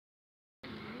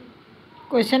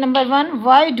Question number 1.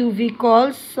 Why do we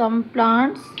call some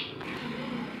plants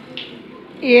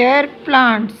air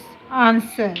plants?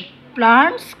 Answer.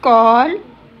 Plants call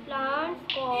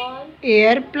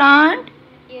air plant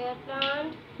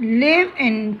live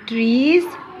in trees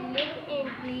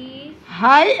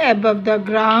high above the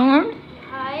ground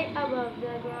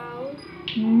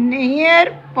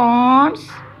near ponds,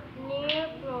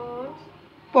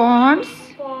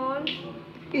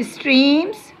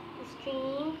 streams,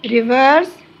 rivers,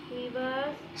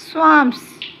 swamps.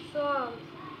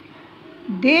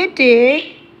 They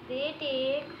take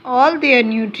all their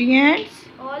nutrients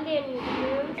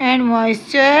and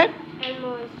moisture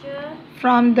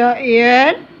from the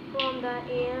air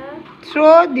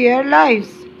through their lives.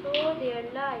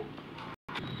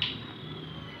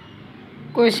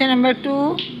 Question number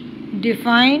 2.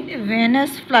 Define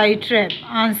Venus flytrap.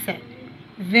 Answer.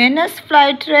 Venus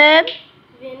flytrap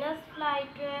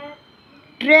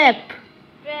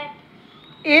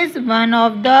is one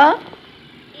of the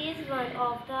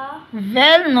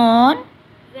well-known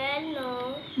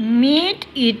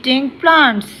meat-eating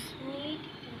plants.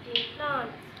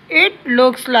 It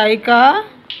looks like a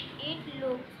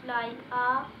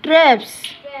traps.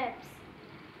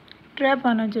 Trap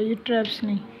आना चाहिए, traps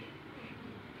नहीं.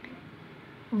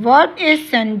 What is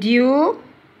sundew?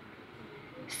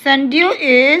 Sundew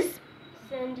is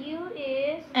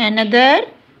another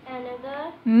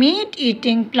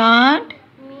meat-eating plant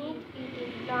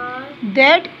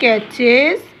that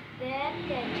catches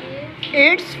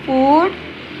its food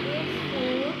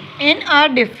in a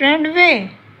different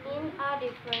way.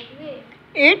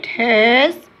 It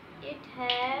has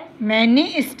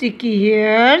many sticky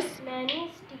hairs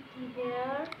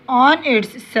on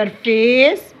its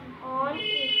surface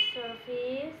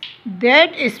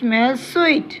that smell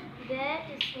sweet.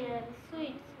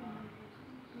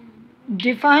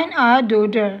 Define a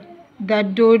dodder. The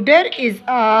dodder is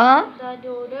a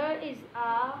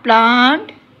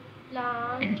plant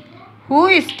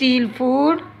who steal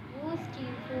food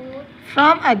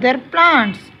from other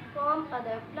plants.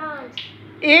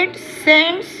 It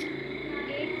sends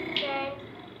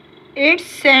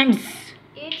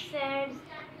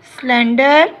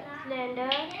slender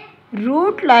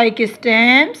root-like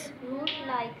stems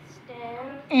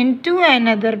into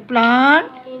another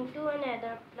plant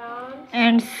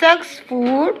and sucks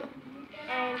food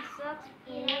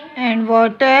and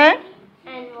water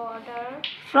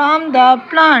from the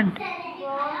plant.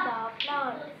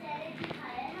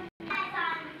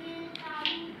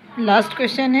 Last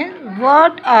question is,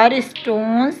 what are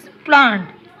stones plant?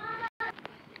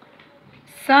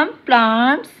 Some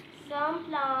plants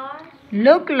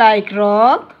look like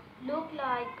rock.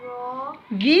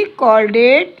 We called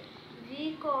it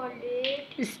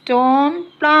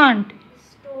stone plant.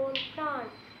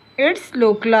 It's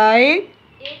look like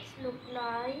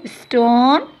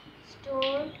stone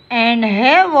and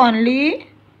have only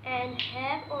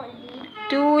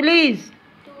 2 leaves.